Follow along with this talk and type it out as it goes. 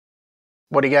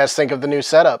What do you guys think of the new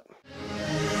setup?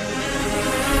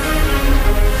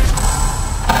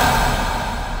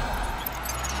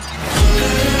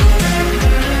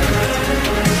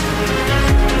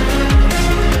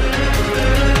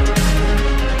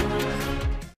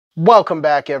 Welcome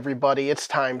back, everybody. It's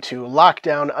time to lock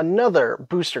down another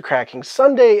booster cracking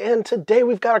Sunday, and today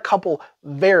we've got a couple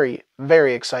very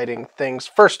exciting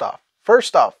things. First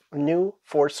off, new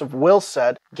Force of Will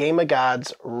set, Game of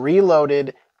Gods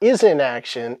Reloaded is in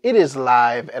action. It is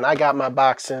live, and I got my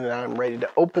box in, and I'm ready to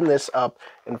open this up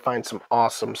and find some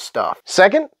awesome stuff.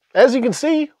 Second, as you can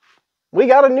see, we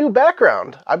got a new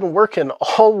background. I've been working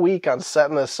all week on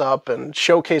setting this up and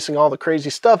showcasing all the crazy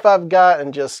stuff I've got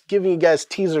and just giving you guys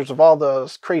teasers of all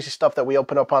the crazy stuff that we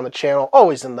open up on the channel,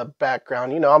 always in the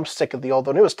background. You know, I'm sick of the old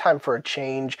one. It was time for a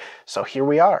change, so here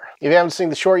we are. If you haven't seen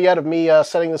the short yet of me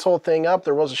setting this whole thing up,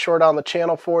 there was a short on the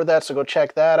channel for that, so go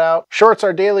check that out. Shorts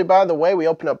are daily, by the way. We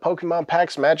open up Pokemon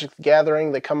packs, Magic the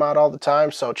Gathering. They come out all the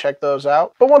time, so check those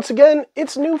out. But once again,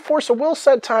 it's new Force of Will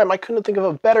set time. I couldn't think of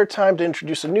a better time to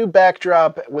introduce a new backdrop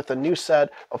with a new set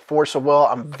of Force of Will.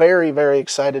 I'm very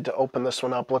excited to open this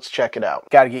one up. Let's check it out.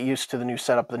 Got to get used to the new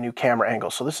setup, the new camera angle.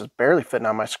 So this is barely fitting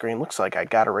on my screen. Looks like I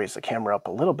got to raise the camera up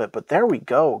a little bit, but there we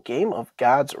go. Game of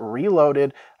Gods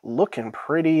Reloaded, looking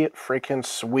pretty freaking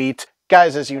sweet.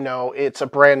 Guys, as you know, it's a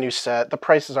brand new set. The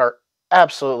prices are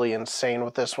absolutely insane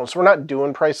with this one. So we're not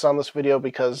doing prices on this video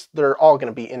because they're all going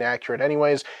to be inaccurate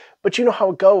anyways. But you know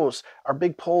how it goes. Our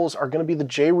big pulls are going to be the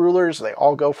J rulers. They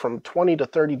all go from $20 to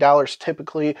 $30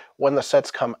 typically when the sets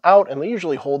come out, and they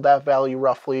usually hold that value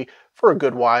roughly for a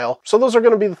good while. So those are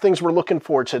going to be the things we're looking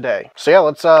for today. So yeah,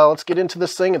 let's get into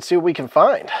this thing and see what we can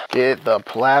find. Get the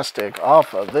plastic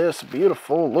off of this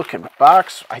beautiful looking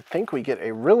box. I think we get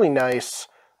a really nice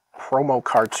promo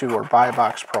card too, or buy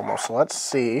box promo. So let's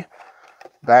see.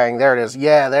 Bang, there it is.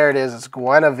 Yeah, there it is. It's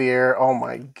Guinevere. Oh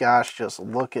my gosh, just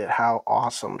look at how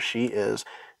awesome she is.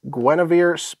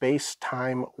 Guinevere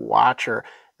Space-Time Watcher.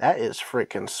 That is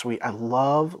freaking sweet. I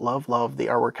love the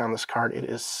artwork on this card. It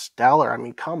is stellar. I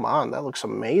mean, come on, that looks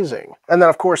amazing. And then,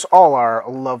 of course, all our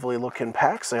lovely looking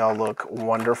packs, they all look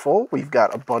wonderful. We've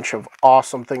got a bunch of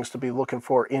awesome things to be looking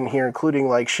for in here, including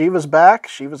like Shiva's back.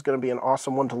 Shiva's going to be an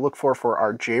awesome one to look for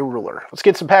our J ruler. Let's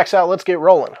get some packs out. Let's get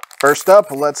rolling. First up,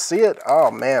 let's see it.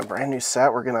 Oh man, brand new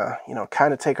set. We're gonna,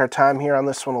 kind of take our time here on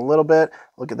this one a little bit.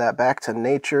 Look at that, back to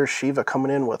nature. Shiva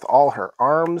coming in with all her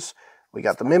arms. We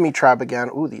got the Mimi tribe again.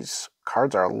 Ooh, these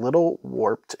cards are a little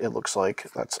warped, it looks like.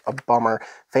 That's a bummer.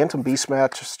 Phantom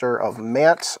Beastmaster of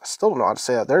Matt. Still don't know how to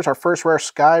say that. There's our first rare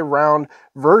Sky Round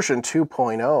version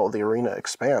 2.0, the Arena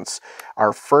Expanse.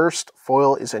 Our first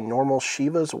foil is a normal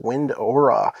Shiva's Wind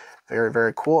Aura.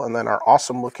 Very cool. And then our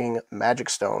awesome looking Magic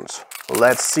Stones.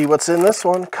 Let's see what's in this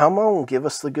one. Come on, give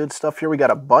us the good stuff here. We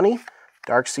got a Bunny,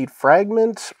 Darkseed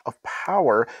Fragment of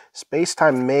Power,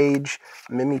 Space-Time Mage,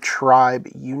 Mimi Tribe,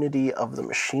 Unity of the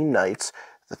Machine Knights,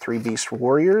 the Three Beast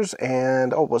Warriors,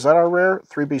 and, oh, was that our rare?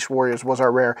 Three Beast Warriors was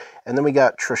our rare. And then we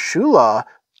got Trishula,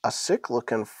 a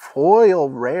sick-looking foil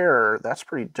rare. That's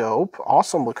pretty dope.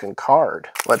 Awesome-looking card.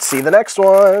 Let's see the next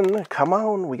one. Come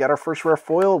on, we got our first rare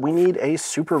foil. We need a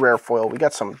super rare foil. We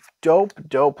got some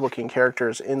dope-looking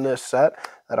characters in this set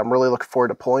that I'm really looking forward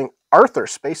to pulling. Arthur,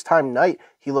 Space-Time Knight.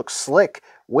 He looks slick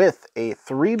with a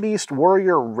Three Beast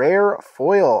Warrior rare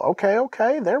foil.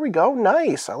 Okay, there we go.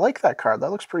 Nice. I like that card.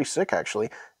 That looks pretty sick, actually.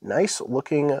 Nice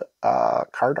looking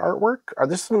card artwork. Are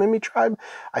this the Mimi Tribe?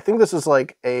 I think this is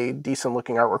like a decent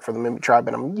looking artwork for the Mimi Tribe,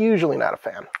 and I'm usually not a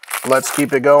fan. Let's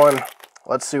keep it going.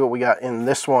 Let's see what we got in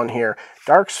this one here.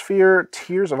 Dark Sphere,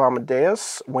 Tears of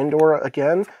Amadeus, Wind Aura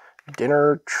again.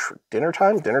 Dinner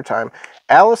time.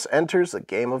 Alice enters the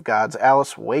Game of Gods.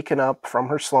 Alice waking up from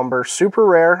her slumber. Super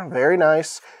rare, very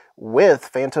nice. With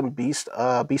Phantom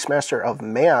Beastmaster of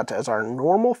Matt as our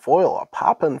normal foil. A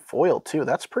poppin' foil too.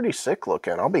 That's pretty sick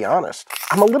looking, I'll be honest.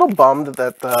 I'm a little bummed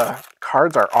that the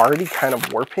cards are already kind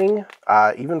of warping,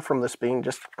 even from this being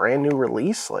just a brand new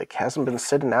release. Like, hasn't been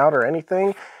sitting out or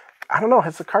anything. I don't know,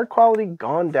 has the card quality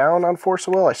gone down on Force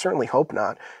of Will? I certainly hope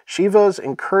not. Shiva's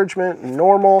Encouragement,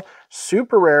 normal.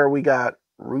 Super rare, we got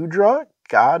Rudra,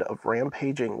 God of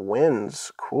Rampaging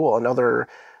Winds. Cool, another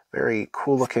very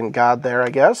cool looking god there, I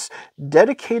guess.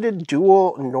 Dedicated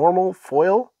Dual, normal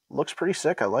foil. Looks pretty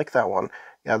sick, I like that one.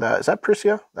 Yeah, is that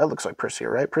Priscia? That looks like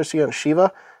Priscia, right? Priscia and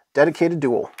Shiva, Dedicated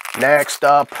Dual. Next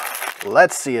up,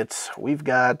 let's see it. We've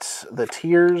got the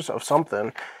Tears of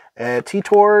something.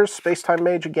 T-Tor, Space-Time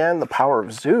Mage again, the Power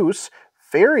of Zeus,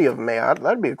 Fairy of Matt,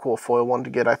 that'd be a cool foil one to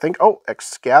get, I think. Oh,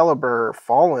 Excalibur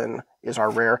Fallen is our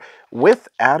rare, with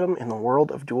Adam in the World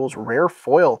of Duels rare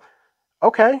foil.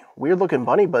 Okay, weird looking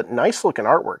bunny, but nice looking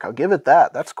artwork. I'll give it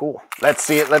that. That's cool. Let's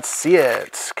see it. Let's see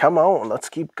it. Come on, let's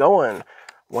keep going.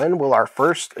 When will our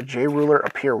first J Ruler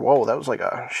appear? Whoa, that was like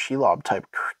a Shelob type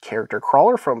character.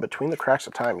 Crawler from Between the Cracks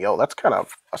of Time. Yo, that's kind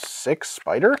of a sick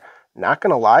spider. Not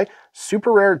gonna lie.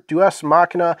 Super rare Deus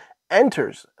Machina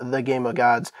enters the Game of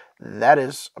Gods. That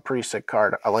is a pretty sick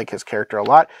card. I like his character a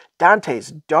lot.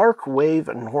 Dante's Dark Wave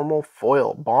Normal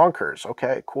Foil. Bonkers.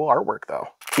 Okay, cool artwork though.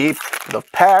 Keep the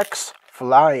packs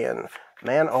flying.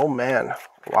 Man, oh man.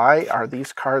 Why are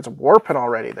these cards warping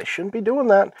already? They shouldn't be doing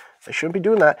that. They shouldn't be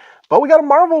doing that. But we got a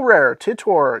Marvel rare.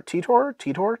 Titor,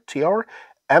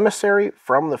 Emissary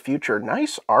from the Future.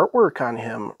 Nice artwork on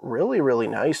him. Really, really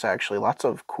nice, actually. Lots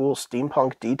of cool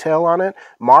steampunk detail on it.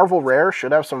 Marvel rare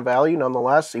should have some value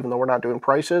nonetheless, even though we're not doing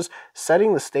prices.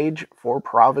 Setting the stage for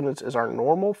Providence is our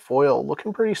normal foil.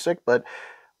 Looking pretty sick, but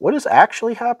what is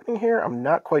actually happening here? I'm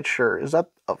not quite sure. Is that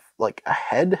like a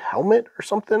head helmet or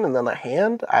something and then a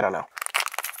hand? I don't know.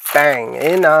 Bang,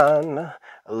 in on.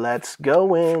 Let's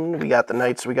go in. We got the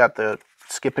Knights. We got the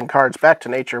skipping cards. Back to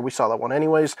Nature. We saw that one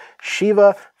anyways.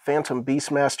 Shiva, Phantom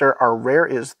Beastmaster. Our rare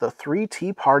is the 3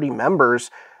 Tea Party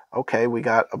members. Okay, we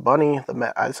got a bunny.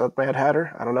 I said Mad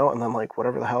Hatter. I don't know. And then like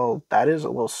whatever the hell that is. A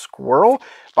little squirrel.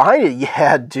 Behind it,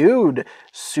 yeah, dude.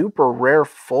 Super rare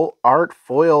full art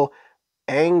foil.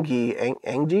 Angie,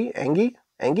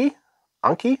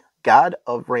 God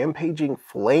of Rampaging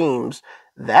Flames.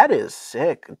 That is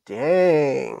sick.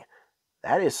 Dang.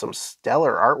 That is some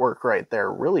stellar artwork right there.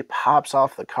 Really pops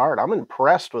off the card. I'm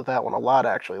impressed with that one a lot,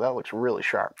 actually. That looks really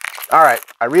sharp. All right,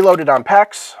 I reloaded on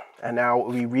packs, and now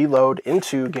we reload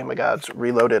into Game of Gods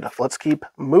Reloaded. Let's keep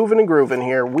moving and grooving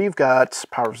here. We've got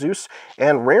Power of Zeus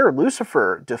and Rare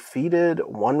Lucifer, Defeated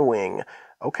One Wing.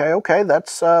 Okay,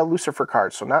 that's Lucifer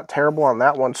card, so not terrible on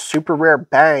that one. Super rare,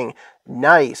 bang,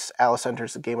 nice. Alice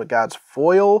enters the Game of Gods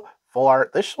foil, full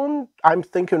art. This one, I'm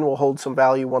thinking will hold some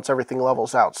value once everything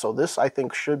levels out. So this, I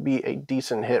think, should be a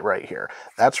decent hit right here.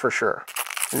 That's for sure.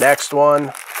 Next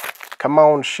one, come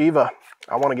on, Shiva.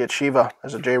 I want to get Shiva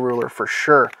as a J Ruler for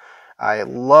sure. I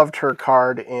loved her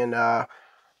card in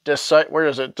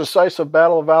Decisive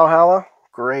Battle of Valhalla.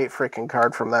 Great freaking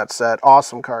card from that set.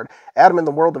 Awesome card. Adam in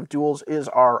the World of Duels is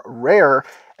our rare.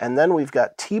 And then we've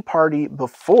got Tea Party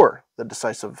before the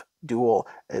Decisive Duel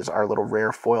is our little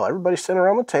rare foil. Everybody's sitting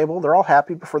around the table. They're all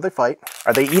happy before they fight.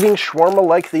 Are they eating shawarma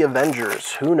like the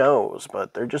Avengers? Who knows?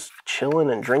 But they're just chilling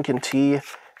and drinking tea.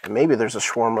 And maybe there's a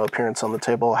shawarma appearance on the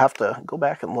table. I'll have to go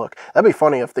back and look. That'd be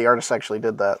funny if the artist actually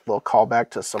did that little callback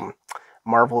to some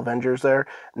Marvel Avengers there.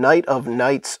 Knight of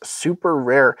Knights, super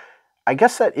rare. I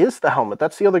guess that is the helmet.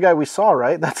 That's the other guy we saw,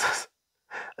 right? That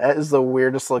is the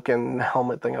weirdest looking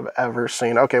helmet thing I've ever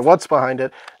seen. Okay, what's behind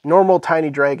it? Normal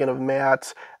tiny dragon of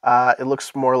Matt. It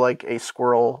looks more like a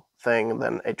squirrel thing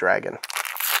than a dragon.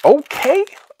 Okay,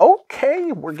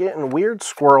 we're getting weird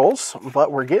squirrels,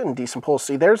 but we're getting decent pulls.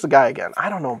 See, there's the guy again. I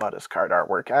don't know about his card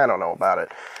artwork. I don't know about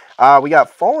it. We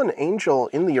got Fallen Angel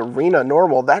in the Arena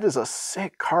normal. That is a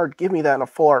sick card. Give me that in a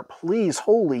full art, please.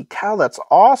 Holy cow, that's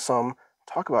awesome.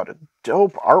 Talk about a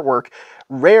dope artwork.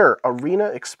 Rare Arena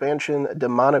Expansion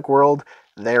Demonic World.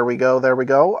 There we go.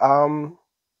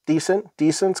 Decent.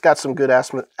 It's got some good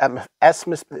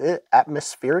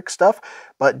atmospheric stuff.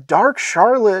 But Dark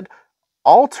Charlotte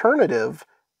Alternative.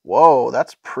 Whoa,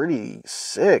 that's pretty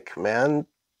sick, man.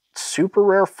 Super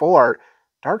rare full art.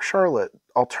 Dark Charlotte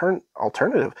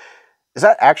Alternative. Is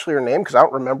that actually her name? Because I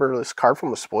don't remember this card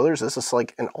from the spoilers. Is this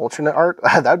like an alternate art?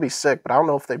 That'd be sick, but I don't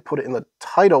know if they put it in the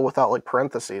title without like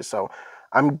parentheses. So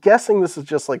I'm guessing this is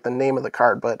just like the name of the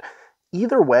card. But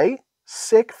either way,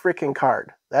 sick freaking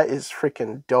card. That is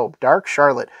freaking dope. Dark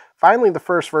Charlotte. Finally, the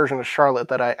first version of Charlotte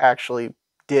that I actually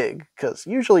dig, because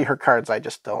usually her cards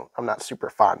I'm not super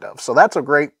fond of. So that's a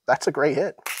great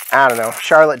hit. I don't know.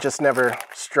 Charlotte just never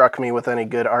struck me with any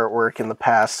good artwork in the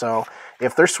past. So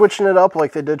if they're switching it up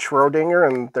like they did Schrodinger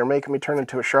and they're making me turn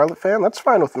into a Charlotte fan, that's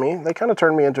fine with me. They kind of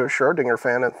turned me into a Schrodinger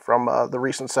fan from the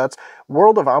recent sets.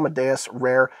 World of Amadeus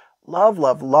rare.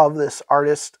 Love this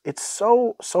artist. It's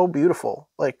so beautiful.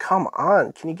 Like, come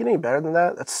on. Can you get any better than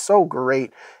that? That's so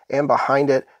great. And behind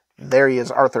it, there he is,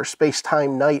 Arthur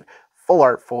Space-Time Knight. Full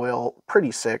art foil.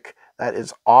 Pretty sick. That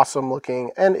is awesome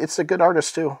looking. And it's a good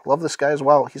artist too. Love this guy as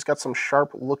well. He's got some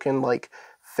sharp looking like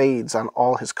fades on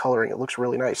all his coloring. It looks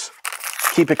really nice.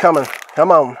 Keep it coming.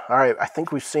 Come on. All right. I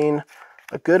think we've seen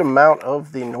a good amount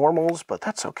of the normals, but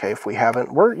that's okay if we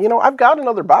haven't. I've got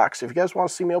another box. If you guys want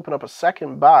to see me open up a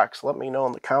second box, let me know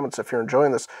in the comments if you're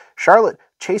enjoying this. Charlotte,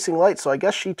 Chasing Light. So I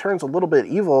guess she turns a little bit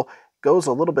evil. goes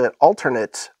a little bit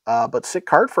alternate, but sick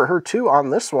card for her too on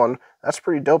this one. That's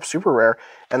pretty dope, super rare.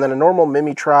 And then a normal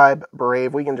Mimi Tribe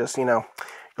Brave. We can just, you know,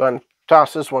 go ahead and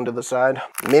toss this one to the side.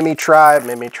 Mimi Tribe.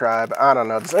 I don't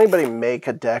know. Does anybody make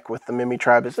a deck with the Mimi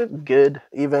Tribe? Is it good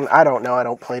even? I don't know. I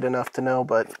don't play it enough to know,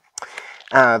 but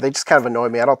they just kind of annoy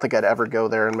me. I don't think I'd ever go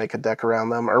there and make a deck around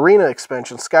them. Arena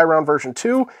expansion, Skyround version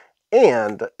 2,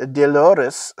 and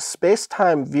Dolores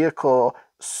Space-Time Vehicle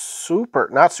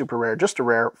not super rare, just a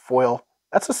rare foil.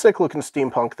 That's a sick looking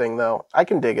steampunk thing though. I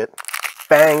can dig it.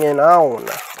 Banging on.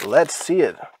 Let's see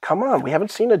it. Come on, we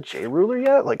haven't seen a J-Ruler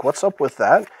yet? Like, what's up with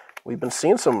that? We've been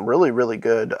seeing some really, really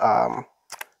good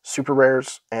super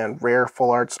rares and rare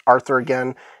full arts. Arthur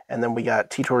again, and then we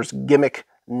got Titor's Gimmick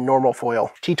normal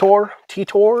foil.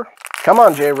 Titor? Come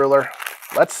on, J-Ruler.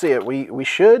 Let's see it. We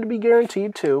should be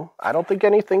guaranteed to. I don't think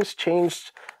anything's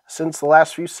changed since the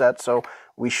last few sets, so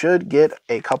we should get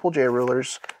a couple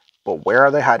J-Rulers. But where are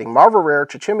they hiding? Marvel Rare,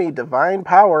 Chichimi, Divine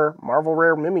Power, Marvel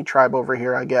Rare Mimi Tribe over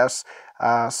here, I guess.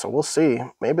 So we'll see.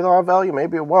 Maybe they'll have value,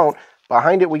 maybe it won't.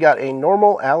 Behind it, we got a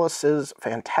normal Alice's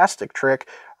Fantastic Trick.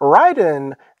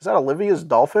 Raiden, is that Olivia's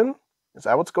Dolphin? Is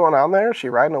that what's going on there? Is she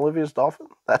riding Olivia's Dolphin?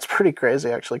 That's pretty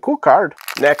crazy, actually. Cool card.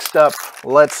 Next up,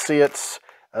 let's see it.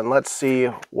 And let's see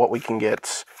what we can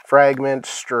get. Fragment,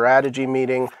 Strategy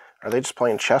Meeting. Are they just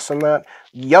playing chess in that?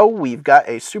 Yo, we've got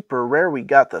a super rare. We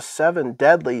got the 7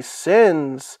 Deadly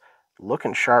Sins.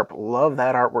 Looking sharp. Love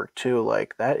that artwork too.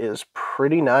 Like, that is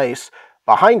pretty nice.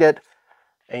 Behind it,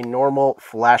 a normal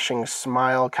Flashing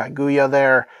Smile. Kaguya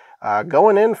there.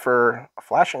 Going in for a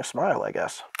Flashing Smile, I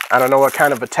guess. I don't know what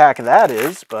kind of attack that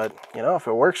is, but, you know, if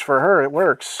it works for her, it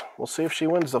works. We'll see if she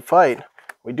wins the fight.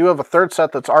 We do have a third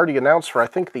set that's already announced for, I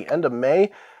think, the end of May.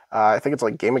 I think it's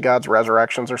like Game of Gods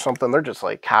Resurrections or something. They're just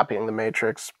like copying the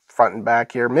Matrix front and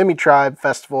back here. Mimi Tribe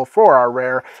Festival for our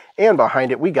rare. And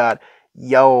behind it, we got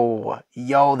Yo,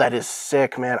 that is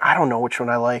sick, man. I don't know which one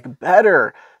I like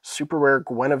better. Super rare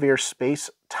Guinevere Space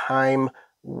Time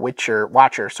Watcher.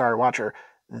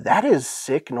 That is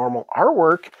sick normal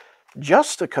artwork.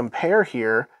 Just to compare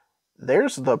here,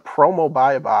 there's the promo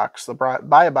buy a box, the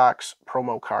buy a box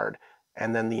promo card,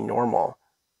 and then the normal.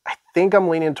 I think I'm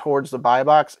leaning towards the buy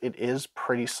box. It is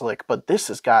pretty slick, but this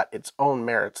has got its own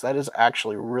merits. That is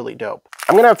actually really dope.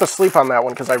 I'm going to have to sleep on that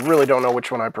one because I really don't know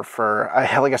which one I prefer.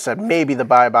 Like I said, maybe the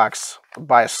buy box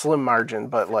by a slim margin,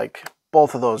 but like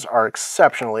both of those are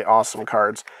exceptionally awesome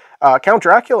cards. Count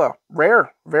Dracula,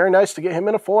 rare. Very nice to get him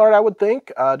in a full art, I would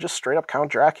think. Just straight up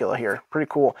Count Dracula here. Pretty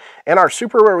cool. And our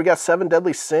super rare, we got 7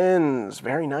 Deadly Sins.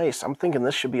 Very nice. I'm thinking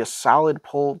this should be a solid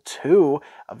pull too.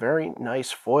 A very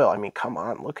nice foil. I mean, come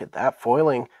on, look at that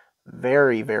foiling.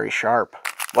 Very, very sharp.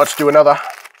 Let's do another.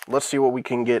 Let's see what we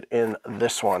can get in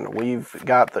this one. We've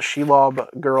got the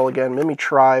Shelob Girl again, Mimi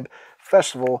Tribe,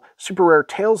 Festival, super rare,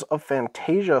 Tales of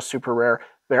Fantasia, super rare.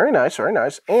 Very nice, very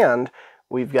nice. And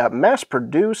we've got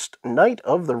mass-produced Knight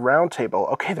of the Round Table.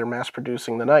 Okay, they're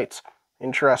mass-producing the knights.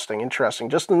 Interesting, interesting.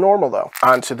 Just the normal, though.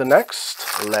 On to the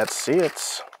next. Let's see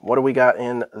it. What do we got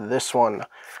in this one?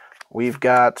 We've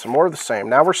got more of the same.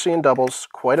 Now we're seeing doubles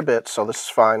quite a bit, so this is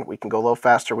fine. We can go a little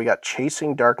faster. We got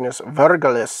Chasing Darkness,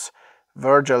 Virgilis,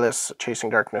 Chasing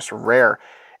Darkness, rare.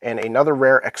 And another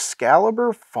rare,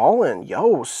 Excalibur Fallen.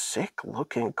 Yo,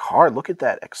 sick-looking card. Look at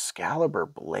that Excalibur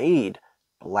blade.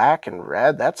 Black and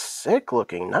red. That's sick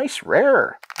looking. Nice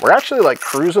rare. We're actually like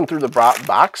cruising through the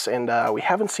box, and we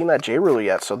haven't seen that J-Ruler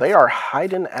yet, so they are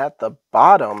hiding at the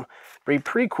bottom. Be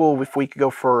pretty cool if we could go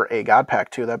for a God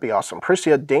Pack too. That'd be awesome.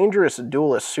 Priscia, Dangerous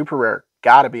Duelist, super rare.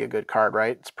 Gotta be a good card,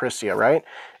 right? It's Priscia, right?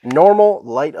 Normal,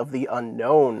 Light of the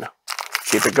Unknown.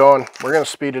 Keep it going. We're gonna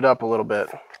speed it up a little bit,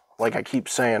 like I keep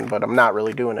saying, but I'm not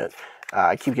really doing it.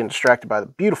 I keep getting distracted by the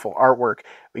beautiful artwork.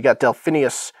 We got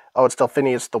Delphinius. Oh, it's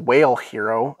Delphinius, the whale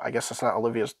hero. I guess it's not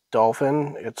Olivia's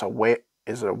dolphin. It's a whale.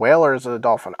 Is it a whale or is it a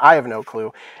dolphin? I have no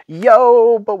clue.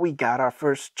 Yo, but we got our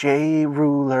first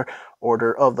J-Ruler.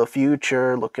 Order of the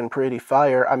Future. Looking pretty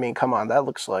fire. I mean, come on. That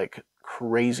looks like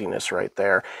craziness right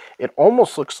there. It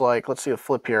almost looks like, let's see a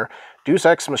flip here. Deus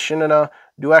Ex Machina,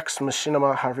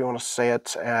 however you want to say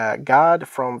it. God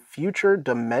from Future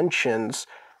Dimensions.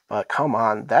 But come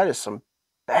on, that is some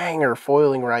banger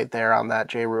foiling right there on that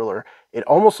J-Ruler. It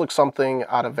almost looks something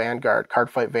out of Vanguard,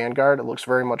 Cardfight Vanguard. It looks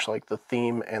very much like the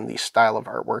theme and the style of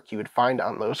artwork you would find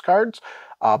on those cards,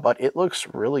 but it looks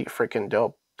really freaking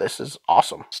dope. This is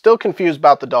awesome. Still confused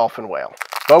about the Dolphin Whale,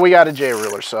 but we got a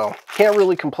J-Ruler, so can't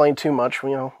really complain too much. You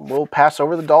know, we'll pass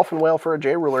over the Dolphin Whale for a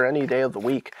J-Ruler any day of the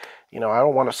week. You know, I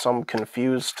don't want some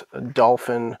confused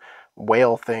Dolphin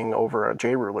Whale thing over a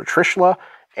J-Ruler. Trishula.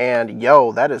 And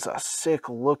yo, that is a sick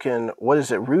looking, what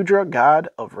is it? Rudra, God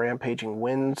of Rampaging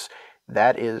Winds.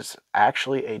 That is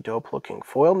actually a dope looking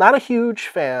foil. Not a huge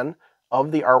fan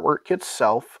of the artwork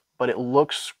itself, but it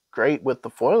looks great with the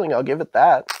foiling, I'll give it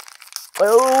that.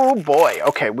 Oh boy,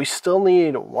 okay, we still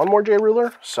need one more J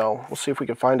ruler, so we'll see if we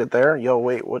can find it there. Yo,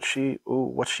 wait, what's she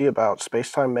about?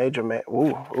 Space-time mage,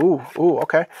 ooh,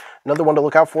 okay. Another one to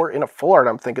look out for in a full art,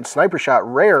 I'm thinking sniper shot,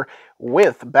 rare,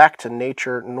 with back to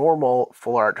nature, normal,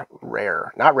 full art,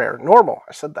 rare. Not rare, normal,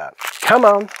 I said that. Come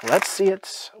on, let's see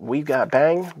it. We've got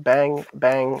bang, bang,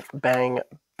 bang, bang,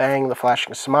 bang, the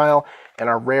flashing smile, and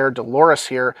our rare Dolores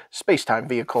here, space-time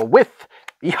vehicle with,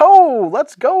 yo,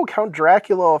 let's go, Count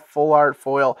Dracula, full art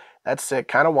foil. That's sick,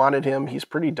 kind of wanted him. He's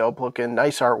pretty dope looking,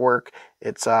 nice artwork.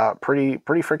 It's pretty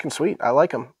freaking sweet. I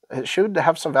like him. It should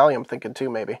have some value, I'm thinking too,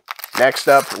 maybe. Next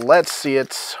up, let's see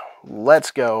it.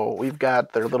 Let's go. We've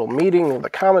got their little meeting, the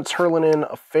comets hurling in,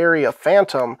 a fairy, a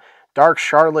phantom, Dark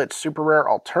Charlotte, super rare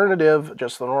alternative,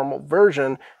 just the normal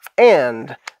version,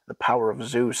 and the Power of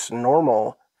Zeus,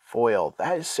 normal foil.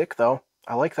 That is sick, though.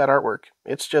 I like that artwork.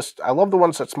 It's just, I love the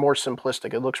ones that's more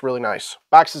simplistic. It looks really nice.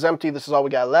 Box is empty. This is all we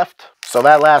got left. So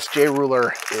that last J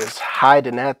ruler is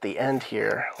hiding at the end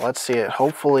here. Let's see it.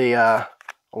 Hopefully,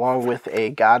 along with a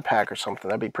God pack or something.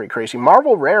 That'd be pretty crazy.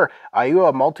 Marvel Rare,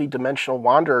 Ayua, Multi-Dimensional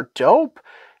Wanderer. Dope.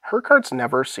 Her cards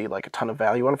never see like a ton of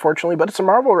value, unfortunately, but it's a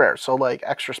Marvel Rare, so like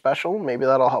extra special. Maybe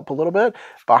that'll help a little bit.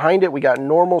 Behind it, we got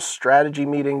Normal Strategy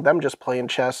Meeting, them just playing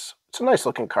chess. It's a nice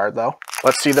looking card, though.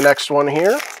 Let's see the next one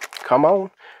here. Come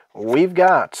on. We've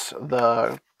got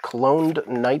the cloned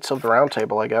Knights of the Round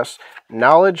Table, I guess.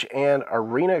 Knowledge and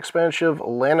Arena Expansive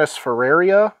Lannis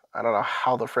Ferraria. I don't know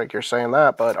how the frick you're saying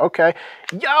that, but okay.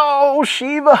 Yo,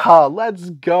 Shiva! Let's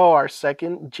go. Our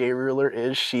second J ruler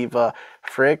is Shiva.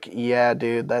 Frick, yeah,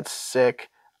 dude, that's sick.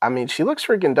 I mean, she looks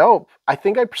freaking dope. I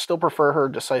think I still prefer her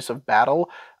Decisive Battle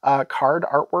card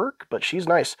artwork, but she's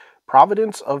nice.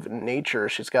 Providence of Nature.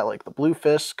 She's got like the blue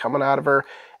fist coming out of her,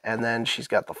 and then she's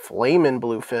got the flaming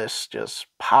blue fist just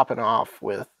popping off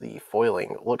with the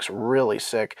foiling. It looks really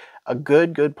sick. A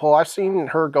good pull. I've seen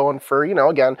her going for, you know,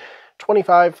 again,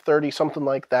 25, 30, something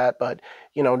like that, but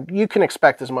you know, you can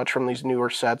expect as much from these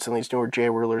newer sets and these newer J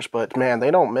rulers, but man,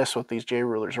 they don't miss with these J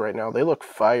rulers right now. They look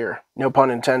fire. No pun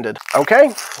intended.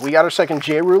 Okay, we got our second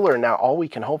J ruler. Now all we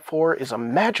can hope for is a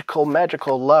magical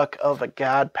luck of a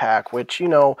God pack, which, you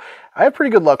know, I have pretty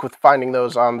good luck with finding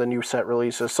those on the new set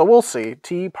releases, so we'll see.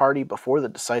 Tea Party Before the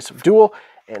Decisive Duel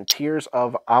and Tears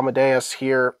of Amadeus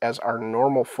here as our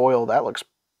normal foil. That looks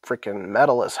freaking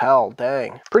metal as hell,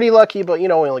 dang. Pretty lucky, but you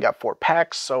know, we only got 4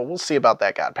 packs, so we'll see about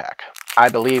that God pack. I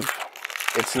believe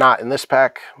it's not in this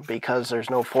pack because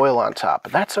there's no foil on top,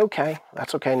 but that's okay.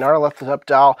 That's okay. Gnarlithotep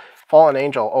Doll, Fallen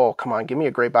Angel. Oh, come on, give me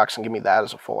a great box and give me that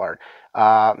as a full art.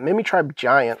 Mimi Tribe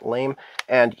Giant, lame.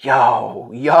 And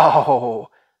yo,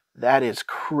 that is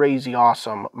crazy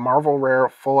awesome. Marvel Rare,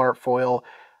 full art foil.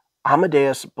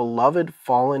 Amadeus, Beloved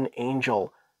Fallen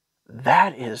Angel.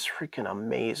 That is freaking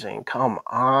amazing. Come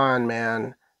on,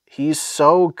 man. He's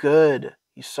so good.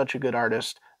 He's such a good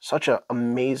artist. Such an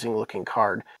amazing looking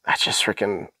card. That's just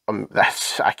freaking,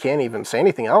 I can't even say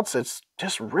anything else. It's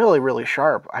just really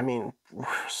sharp. I mean,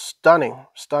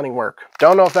 stunning work.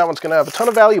 Don't know if that one's going to have a ton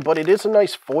of value, but it is a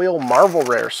nice foil Marvel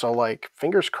Rare. So like,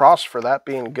 fingers crossed for that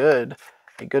being good.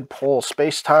 A good pull.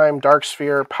 Space-Time, Dark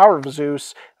Sphere, Power of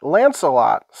Zeus,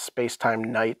 Lancelot, Space-Time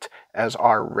Knight as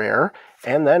our rare.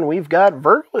 And then we've got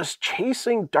Verglas,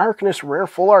 Chasing Darkness, rare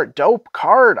full art. Dope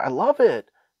card. I love it.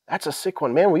 That's a sick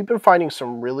one. Man, we've been finding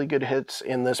some really good hits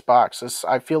in this box.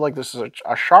 I feel like this is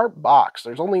a sharp box.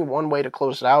 There's only one way to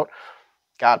close it out.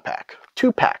 God pack.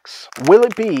 2 packs. Will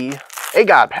it be a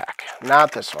God pack?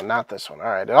 Not this one, not this one. All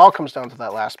right, it all comes down to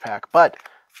that last pack, but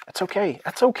that's okay.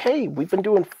 That's okay. We've been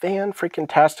doing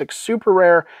fan-freaking-tastic, super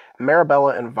rare,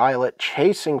 Marabella and Violet,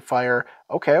 Chasing Fire.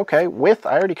 Okay. With,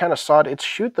 I already kind of saw it. It's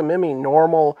Shoot the Mimi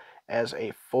normal as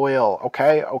a foil.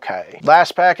 Okay.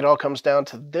 Last pack, it all comes down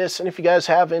to this. And if you guys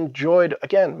have enjoyed,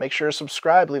 again, make sure to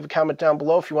subscribe. Leave a comment down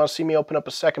below if you want to see me open up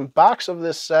a second box of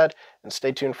this set, and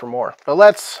stay tuned for more. But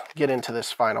let's get into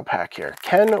this final pack here.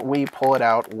 Can we pull it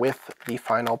out with the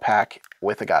final pack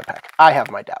with a God pack? I have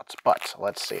my doubts, but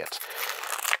let's see it.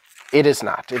 It is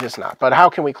not. But how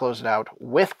can we close it out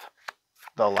with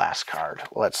the last card?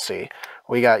 Let's see.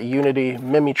 We got Unity,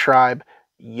 Mimi Tribe.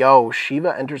 Yo,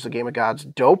 Shiva Enters the Game of Gods.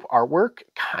 Dope artwork.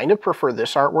 Kind of prefer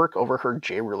this artwork over her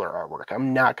J ruler artwork.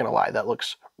 I'm not going to lie. That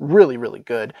looks really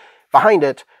good. Behind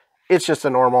it, it's just a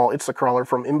normal. It's the crawler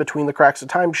from In Between the Cracks of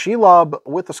Time. Shelob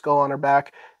with the skull on her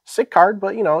back. Sick card,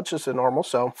 but you know, it's just a normal,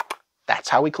 so that's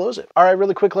how we close it. All right,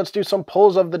 really quick, let's do some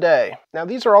pulls of the day. Now,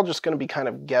 these are all just going to be kind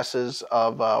of guesses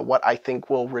of what I think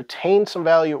will retain some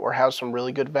value or have some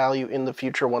really good value in the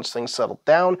future once things settle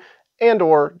down. and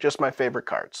or just my favorite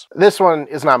cards. This one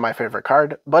is not my favorite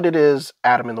card, but it is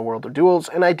Adam in the World of Duels,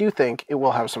 and I do think it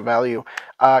will have some value.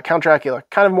 Count Dracula,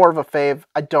 kind of more of a fave.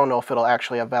 I don't know if it'll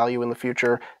actually have value in the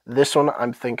future. This one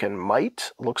I'm thinking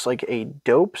might. Looks like a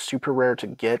dope, super rare to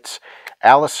get.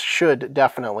 Alice should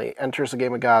definitely, Enters the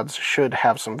Game of Gods, should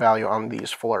have some value on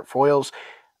these full art foils.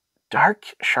 Dark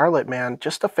Charlotte, man,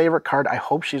 just a favorite card. I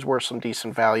hope she's worth some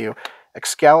decent value.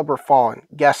 Excalibur Fallen,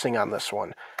 guessing on this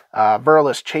one.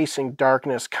 Verlis, Chasing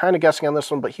Darkness, kind of guessing on this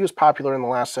one, but he was popular in the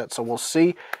last set, so we'll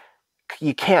see.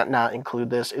 You can't not include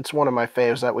this. It's one of my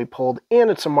faves that we pulled, and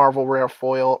it's a Marvel Rare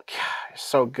foil.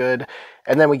 So good.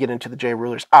 And then we get into the J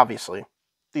Rulers. Obviously,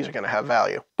 these are going to have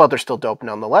value, but they're still dope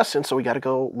nonetheless, and so we got to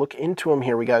go look into them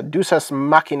here. We got Deus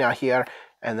Machina here,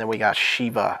 and then we got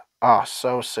Shiva. Oh,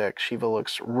 so sick. Shiva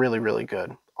looks really, really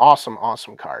good. Awesome,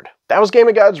 awesome card. That was Game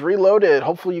of Gods Reloaded.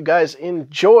 Hopefully you guys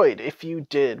enjoyed. If you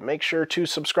did, make sure to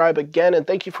subscribe again, and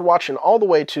thank you for watching all the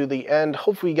way to the end.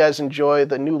 Hopefully you guys enjoy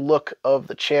the new look of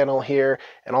the channel here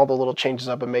and all the little changes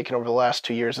I've been making over the last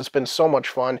 2 years. It's been so much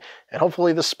fun, and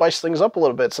hopefully this spiced things up a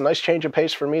little bit. It's a nice change of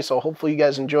pace for me, so hopefully you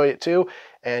guys enjoy it too.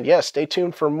 And yeah, stay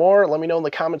tuned for more. Let me know in the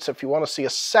comments if you want to see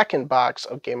a second box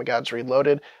of Game of Gods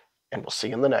Reloaded, and we'll see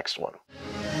you in the next one.